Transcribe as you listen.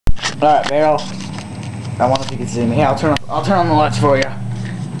Alright, Barrel. I wonder if you can see me. Here, I'll turn on the lights for you.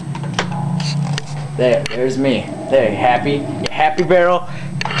 There's me. There, you happy? You happy, Barrel?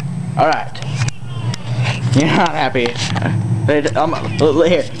 Alright. You're not happy.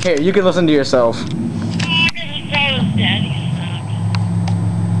 Here, you can listen to yourself.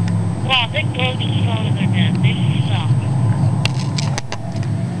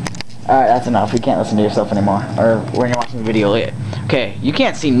 Alright, that's enough. You can't listen to yourself anymore. Or when you're watching the video. Okay, you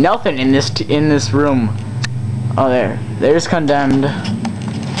can't see nothing in this room. Oh, there's condemned.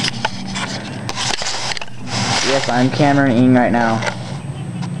 Yes, I'm cameraing right now.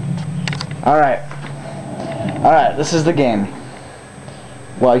 Alright. Alright, this is the game.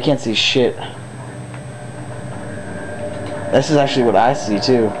 Well, you can't see shit. This is actually what I see,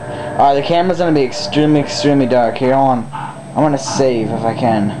 too. Alright, the camera's gonna be extremely dark. Here, hold on. I'm gonna save if I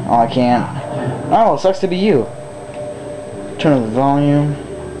can. Oh, I can't. Oh, it sucks to be you. Turn up the volume.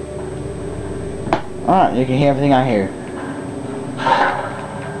 Alright, you can hear everything I hear.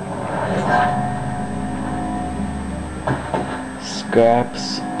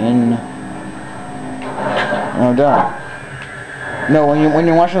 Scraps in... Oh, darn. No, when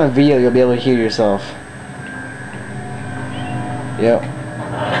you're watching the video, you'll be able to hear yourself. Yep.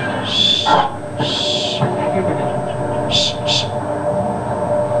 Shh. Shh. Shh. Shh.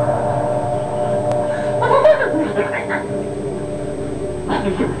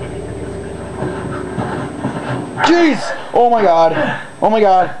 Jeez! Oh my god! Oh my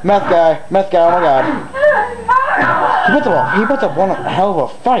god! Meth guy! Meth guy! Oh my god! He put up one hell of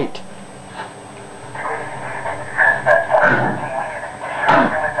a fight.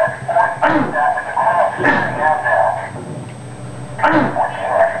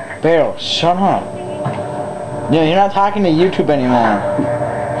 Barrel, shut up. Yeah, you're not talking to YouTube anymore.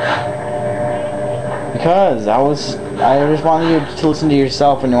 Because I just wanted you to listen to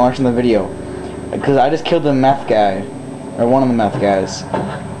yourself when you're watching the video. Because I just killed the meth guy. Or one of the meth guys.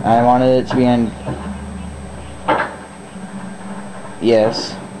 I wanted it to be in...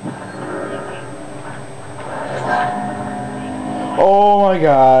 Yes. Oh my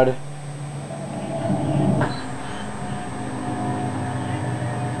god.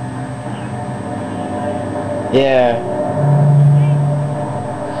 Yeah.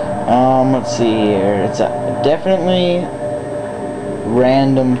 Let's see here. It's a definitely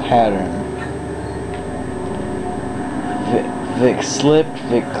random pattern. Vic slipped.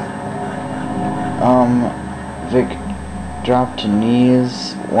 Vic dropped to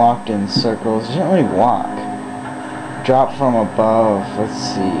knees. Walked in circles. He didn't really walk. Dropped from above. Let's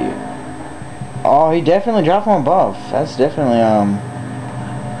see. Oh, he definitely dropped from above. That's definitely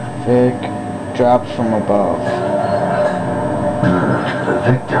Vic dropped from above. The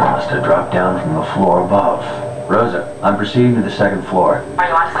victim must have dropped down from the floor above. Rosa, I'm proceeding to the second floor. Are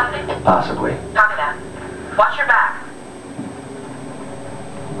you on something? Possibly. Copy that. Watch your back.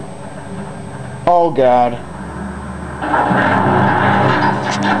 Oh god.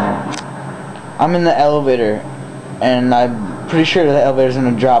 I'm in the elevator, and I'm pretty sure the elevator's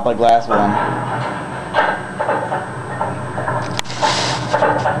gonna drop like last one.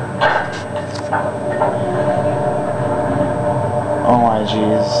 Oh my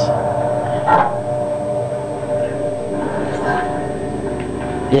jeez.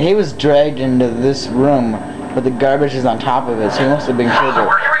 Yeah, he was dragged into this room, but the garbage is on top of it, so he must have been killed.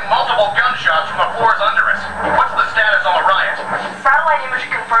 We're hearing multiple gunshots from the floors under us. What's the status on the riot? Satellite image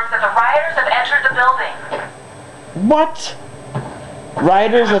confirms that the rioters have entered the building. What?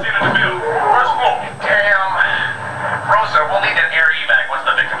 Rioters have... First floor. Damn. Rosa, we'll need an air evac once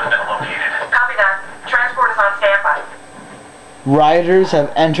the victim has been located. Copy that. Transport is on standby. Rioters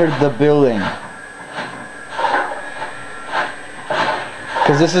have entered the building.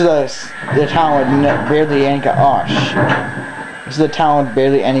 Because this is the town with barely any cops. This is the town with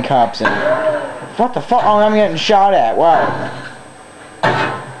barely any cops in it. What the fuck? Oh, I'm getting shot at. Wow.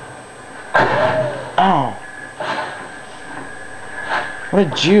 Ow. What a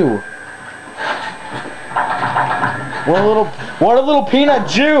Jew. What a little peanut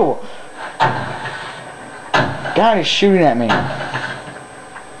Jew. God, he's shooting at me.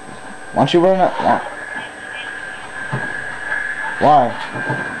 Why don't you run up? Why?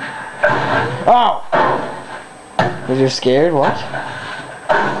 Oh! Because you're scared? What?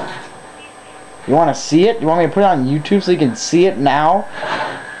 You want to see it? You want me to put it on YouTube so you can see it now?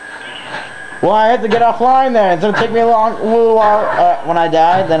 Well, I have to get offline then. It's going to take me a little while. When I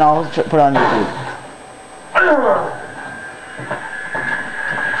die, then I'll put it on YouTube.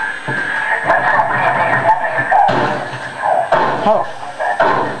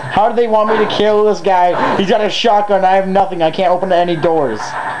 How do they want me to kill this guy? He's got a shotgun. I have nothing. I can't open any doors.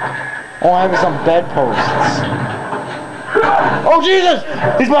 All I have is some bedposts. Oh Jesus!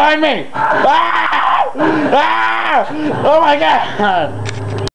 He's behind me! Ah! Ah! Oh my God!